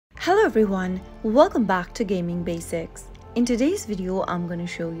Hello everyone, welcome back to Gaming Basics. In today's video, I'm going to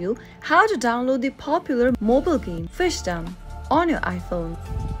show you how to download the popular mobile game Fishdom on your iPhone.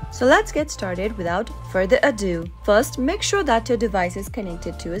 So let's get started without further ado. First, make sure that your device is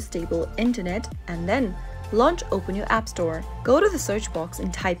connected to a stable internet and then open your app store. Go to the search box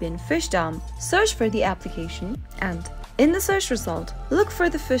and type in Fishdom. Search for the application and in the search result, look for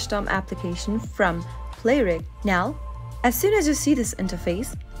the Fishdom application from Play. Now, as soon as you see this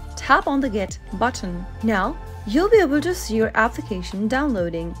interface, tap on the Get button. Now, you'll be able to see your application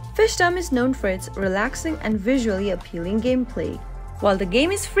downloading. Fishdom is known for its relaxing and visually appealing gameplay. While the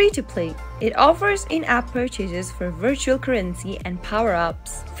game is free to play, it offers in-app purchases for virtual currency and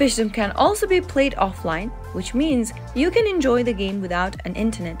power-ups. Fishdom can also be played offline, which means you can enjoy the game without an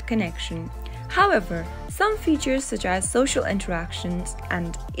internet connection. However, some features such as social interactions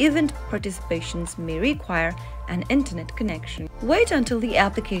and event participations may require an internet connection. Wait until the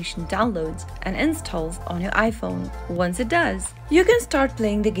application downloads and installs on your iPhone. Once it does, you can start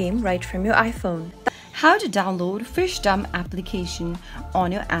playing the game right from your iPhone. How to download Fishdom application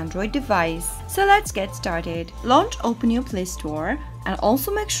on your Android device. So let's get started. Open your Play Store and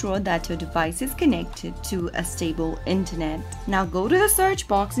also make sure that your device is connected to a stable internet. Now go to the search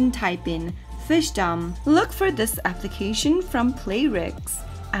box and type in Fishdom. Look for this application from Play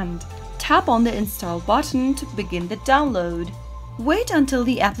and tap on the install button to begin the download. Wait until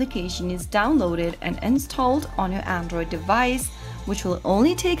the application is downloaded and installed on your Android device, which will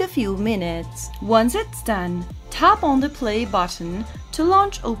only take a few minutes. Once it's done, tap on the play button to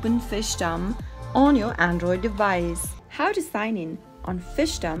open Fishdom on your Android device. How to sign in on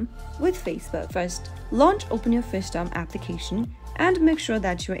Fishdom with Facebook. First, open your Fishdom application and make sure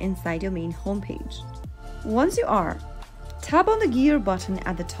that you're inside your main homepage. Once you are, tap on the gear button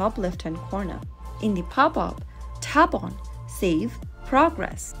at the top left-hand corner. In the pop-up, tap on Save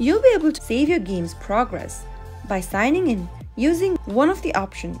Progress. You'll be able to save your game's progress by signing in using one of the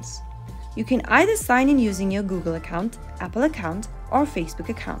options. You can either sign in using your Google account, Apple account, or Facebook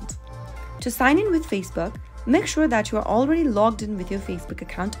account. To sign in with Facebook, make sure that you are already logged in with your Facebook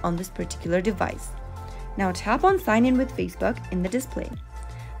account on this particular device. Now tap on Sign in with Facebook in the display.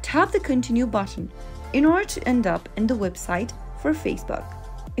 Tap the Continue button in order to end up in the website for Facebook.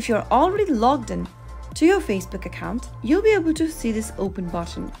 If you're already logged in to your Facebook account, you'll be able to see this Open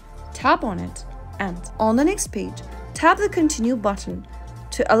button. Tap on it and on the next page, tap the Continue button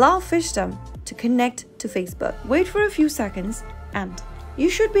to allow Fishdom to connect to Facebook. Wait for a few seconds and you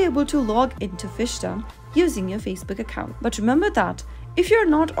should be able to log into Fishdom using your Facebook account. But remember that if you're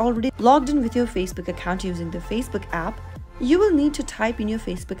not already logged in with your Facebook account using the Facebook app, you will need to type in your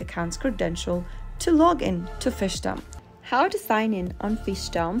Facebook account's credential to log in to Fishdom. How to sign in on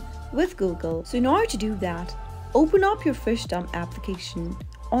Fishdom with Google. So in order to do that, open up your Fishdom application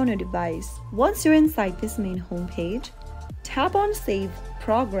on your device. Once you're inside this main homepage, tap on Save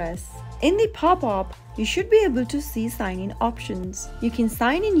Progress. In the pop-up, you should be able to see sign-in options. You can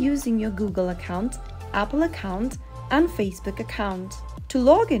sign in using your Google account, Apple account, and Facebook account. To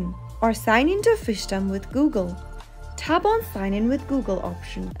log in or sign into Fishdom with Google, tap on Sign in with Google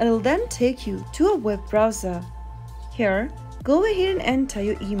option. It'll then take you to a web browser. Here, go ahead and enter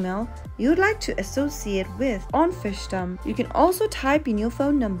your email you'd like to associate with on Fishdom. You can also type in your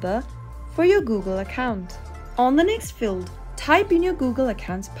phone number for your Google account. On the next field, type in your Google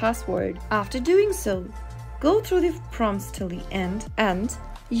account's password. After doing so, go through the prompts till the end and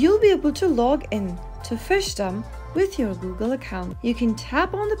you'll be able to log in to Fishdom with your Google account. You can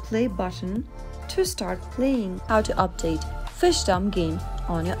tap on the play button to start playing. How to update Fishdom game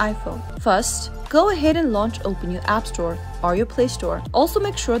on your iPhone. First, go ahead and open your App Store or your Play Store. Also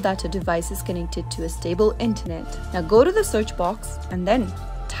make sure that your device is connected to a stable internet. Now go to the search box and then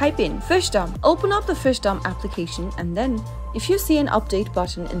type in Fishdom. Open up the Fishdom application and then if you see an update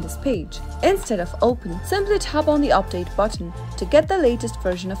button in this page, instead of open, simply tap on the update button to get the latest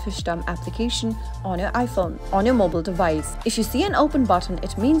version of Fishdom application on your iPhone, on your mobile device. If you see an open button,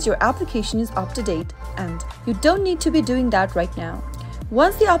 it means your application is up to date and you don't need to be doing that right now.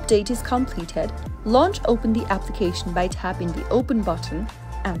 Once the update is completed, open the application by tapping the Open button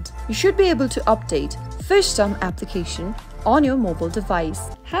and you should be able to update Fishdom application on your mobile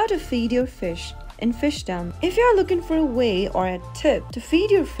device. How to feed your fish in Fishdom. If you are looking for a way or a tip to feed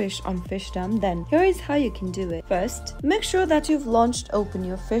your fish on Fishdom, then here is how you can do it. First, make sure that you've open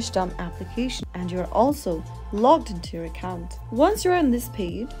your Fishdom application and you're also logged into your account. Once you're on this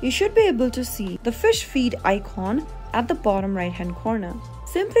page, you should be able to see the fish feed icon at the bottom right-hand corner.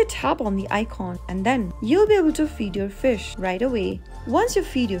 Simply tap on the icon and then you'll be able to feed your fish right away. Once you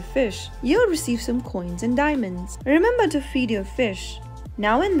feed your fish, you'll receive some coins and diamonds. Remember to feed your fish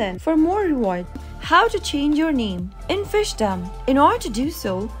now and then for more rewards. How to change your name in Fishdom. In order to do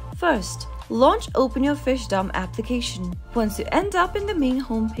so, first, open your Fishdom application. Once you end up in the main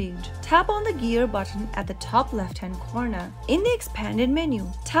home page, tap on the gear button at the top left-hand corner. In the expanded menu,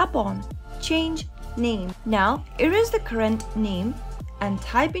 tap on Change Name. Now, erase the current name and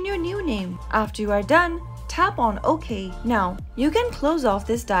type in your new name. After you are done, tap on OK. Now, you can close off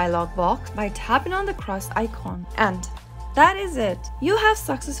this dialog box by tapping on the cross icon. And that is it. You have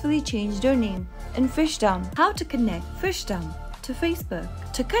successfully changed your name in Fishdom. How to connect Fishdom to Facebook.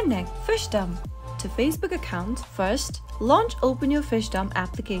 To connect Fishdom to Facebook account, first, open your Fishdom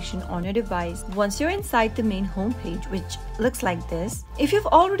application on your device. Once you're inside the main home page, which looks like this, if you've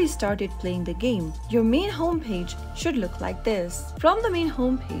already started playing the game, your main home page should look like this. From the main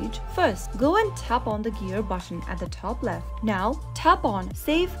home page, first, go and tap on the gear button at the top left. Now, tap on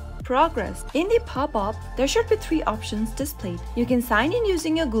Save Progress. In the pop-up, there should be 3 options displayed. You can sign in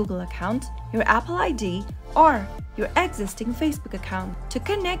using your Google account, your Apple ID, or your existing Facebook account. To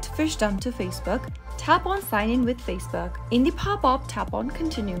connect Fishdom to Facebook, tap on Sign in with Facebook. In the pop-up, tap on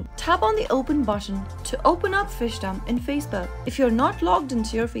Continue. Tap on the Open button to open up Fishdom in Facebook. If you're not logged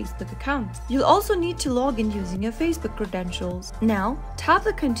into your Facebook account, you'll also need to log in using your Facebook credentials. Now, tap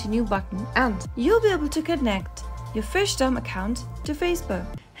the Continue button and you'll be able to connect your Fishdom account to Facebook.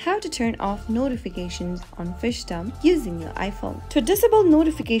 How to turn off notifications on Fishdom using your iPhone. To disable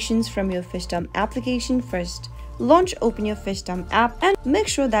notifications from your Fishdom application, first, open your Fishdom app and make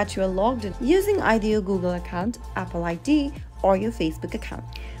sure that you are logged in using either your Google account, Apple ID, or your Facebook account.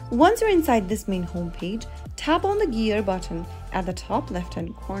 Once you're inside this main home page, tap on the gear button at the top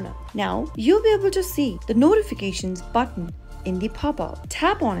left-hand corner. Now, you'll be able to see the notifications button in the pop-up.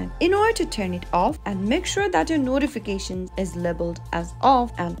 Tap on it in order to turn it off and make sure that your notifications is labeled as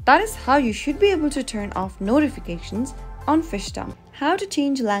off, and that is how you should be able to turn off notifications on Fishdom. How to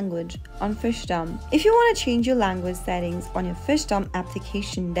change language on Fishdom. If you want to change your language settings on your Fishdom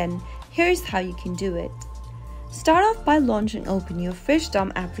application, then here's how you can do it. Start off by open your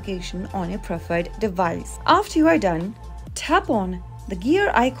Fishdom application on your preferred device. After you are done, tap on the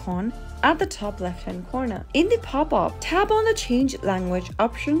gear icon at the top left-hand corner. In the pop-up, tap on the Change Language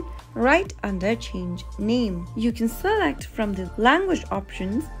option right under Change Name. You can select from the language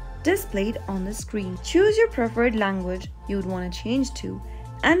options displayed on the screen. Choose your preferred language you would want to change to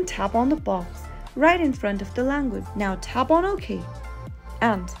and tap on the box right in front of the language. Now tap on OK.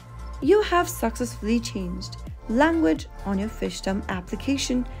 And you have successfully changed language on your Fishdom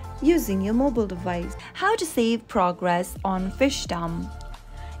application using your mobile device. How to save progress on Fishdom.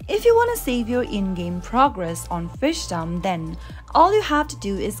 If you want to save your in-game progress on Fishdom, then all you have to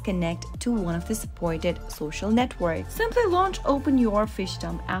do is connect to one of the supported social networks. Simply open your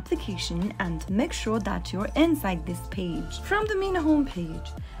Fishdom application and make sure that you're inside this page. From the main home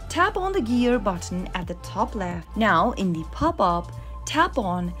page, tap on the gear button at the top left. Now, in the pop-up, tap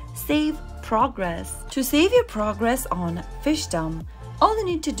on Save Progress. To save your progress on Fishdom, all you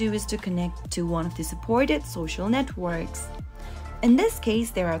need to do is to connect to one of the supported social networks. In this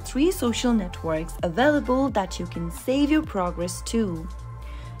case, there are 3 social networks available that you can save your progress to.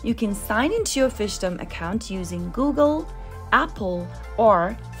 You can sign into your Fishdom account using Google, Apple,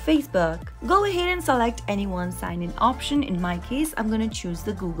 or Facebook. Go ahead and select any one sign-in option. In my case, I'm going to choose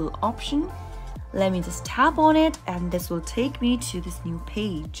the Google option. Let me just tap on it and this will take me to this new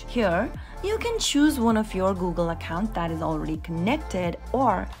page. Here, you can choose one of your Google account that is already connected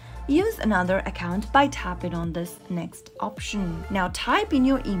or use another account by tapping on this next option. Now type in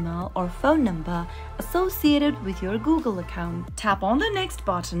your email or phone number associated with your Google account. Tap on the next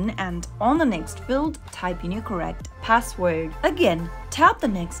button and on the next field, type in your correct password. Again, tap the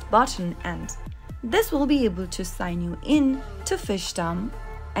next button and this will be able to sign you in to Fishdom.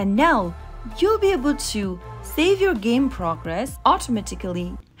 And now you'll be able to save your game progress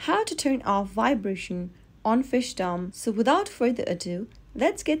automatically. How to turn off vibration on Fishdom. So without further ado,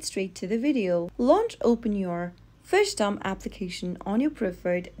 let's get straight to the video. Open your Fishdom application on your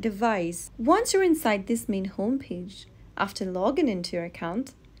preferred device. Once you're inside this main home page, after logging into your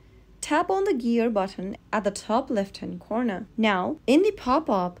account, tap on the gear button at the top left-hand corner. Now, in the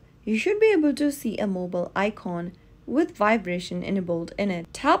pop-up, you should be able to see a mobile icon with vibration enabled in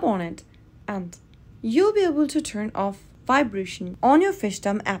it. Tap on it and you'll be able to turn off vibration on your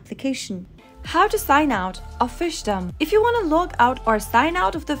Fishdom application. How to sign out of Fishdom. If you want to log out or sign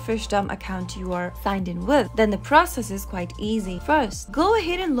out of the Fishdom account you are signed in with, then the process is quite easy. First, go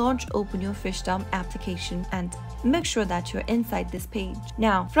ahead and open your Fishdom application and make sure that you're inside this page.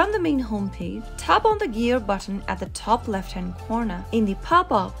 Now, from the main home page, tap on the gear button at the top left-hand corner. In the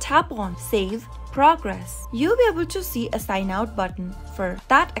pop-up, tap on Save Progress. You'll be able to see a sign out button for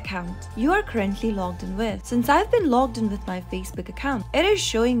that account you are currently logged in with. Since I've been logged in with my Facebook account, it is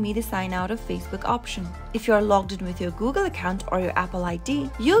showing me the sign out of Facebook option. If you are logged in with your Google account or your Apple ID,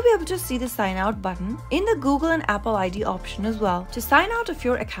 you'll be able to see the sign out button in the Google and Apple ID option as well. To sign out of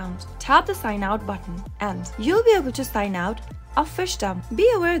your account, tap the sign out button and you'll be able to sign out of Fishdom. Be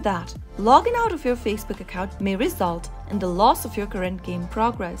aware that logging out of your Facebook account may result in the loss of your current game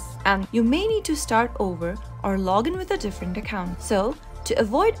progress, and you may need to start over or log in with a different account. So, to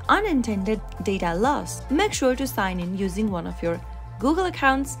avoid unintended data loss, make sure to sign in using one of your Google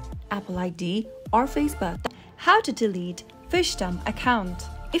accounts, Apple ID, or Facebook. How to delete Fishdom account.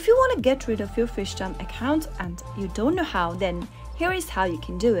 If you want to get rid of your Fishdom account and you don't know how, then here is how you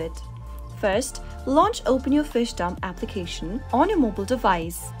can do it. First, open your Fishdom application on your mobile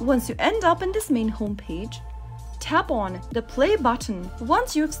device. Once you end up in this main home page, tap on the play button.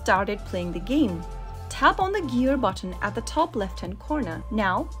 Once you've started playing the game, tap on the gear button at the top left-hand corner.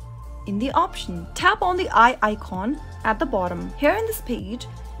 Now, in the option, tap on the eye icon at the bottom. Here in this page,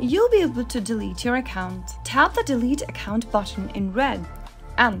 you'll be able to delete your account. Tap the delete account button in red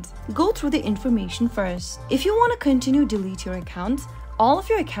and go through the information first. If you want to continue delete your account, all of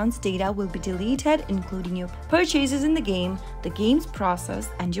your account's data will be deleted, including your purchases in the game, the game's process,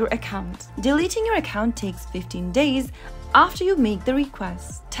 and your account. Deleting your account takes 15 days after you make the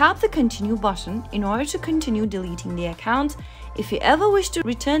request. Tap the continue button in order to continue deleting the account. If you ever wish to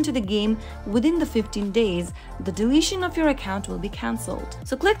return to the game within the 15 days, the deletion of your account will be cancelled.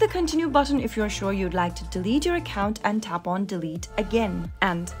 So click the continue button if you're sure you'd like to delete your account and tap on delete again.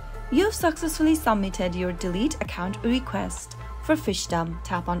 And you've successfully submitted your delete account request for Fishdom.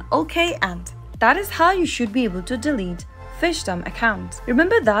 Tap on OK, and that is how you should be able to delete Fishdom account.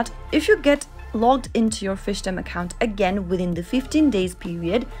 Remember that if you get logged into your Fishdom account again within the 15 days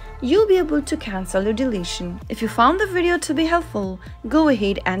period, you'll be able to cancel your deletion. If you found the video to be helpful, go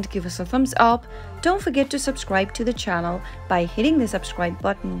ahead and give us a thumbs up. Don't forget to subscribe to the channel by hitting the subscribe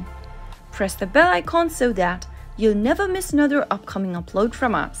button. Press the bell icon so that you'll never miss another upcoming upload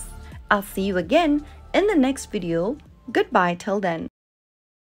from us. I'll see you again in the next video. Goodbye till then.